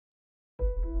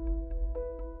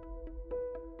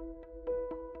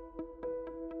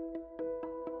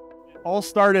all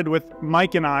started with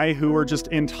Mike and I, who were just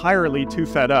entirely too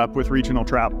fed up with regional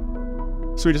travel.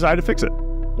 So we decided to fix it.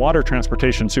 Water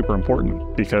transportation is super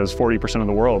important because 40% of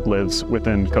the world lives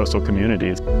within coastal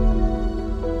communities.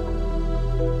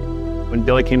 When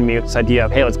Billy came to me with this idea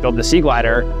of, hey, let's build the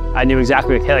Seaglider, I knew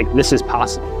exactly, hey, like, this is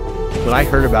possible. When I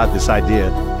heard about this idea,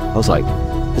 I was like,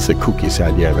 this is the kookiest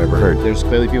idea I've ever heard. There's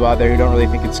clearly people out there who don't really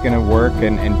think it's going to work,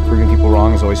 and proving people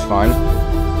wrong is always fun.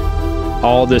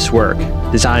 All this work,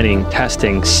 designing,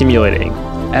 testing, simulating,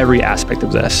 every aspect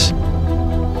of this.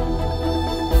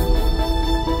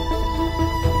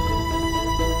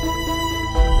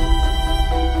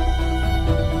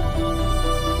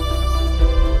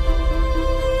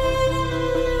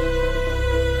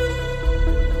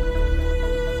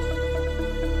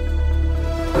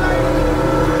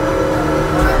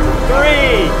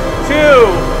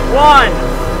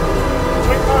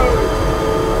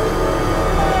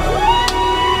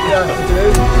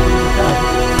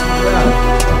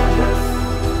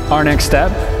 Our next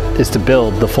step is to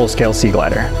build the full-scale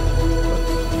Seaglider.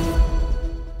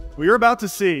 What you're about to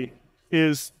see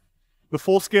is the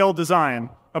full-scale design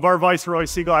of our Viceroy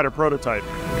Seaglider prototype.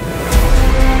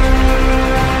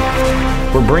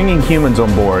 We're bringing humans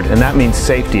on board, and that means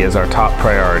safety is our top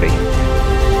priority.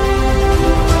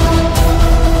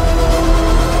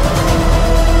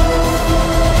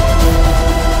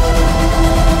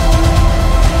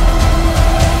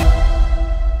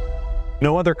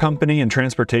 No other company in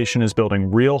transportation is building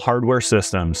real hardware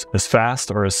systems as fast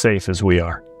or as safe as we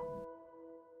are.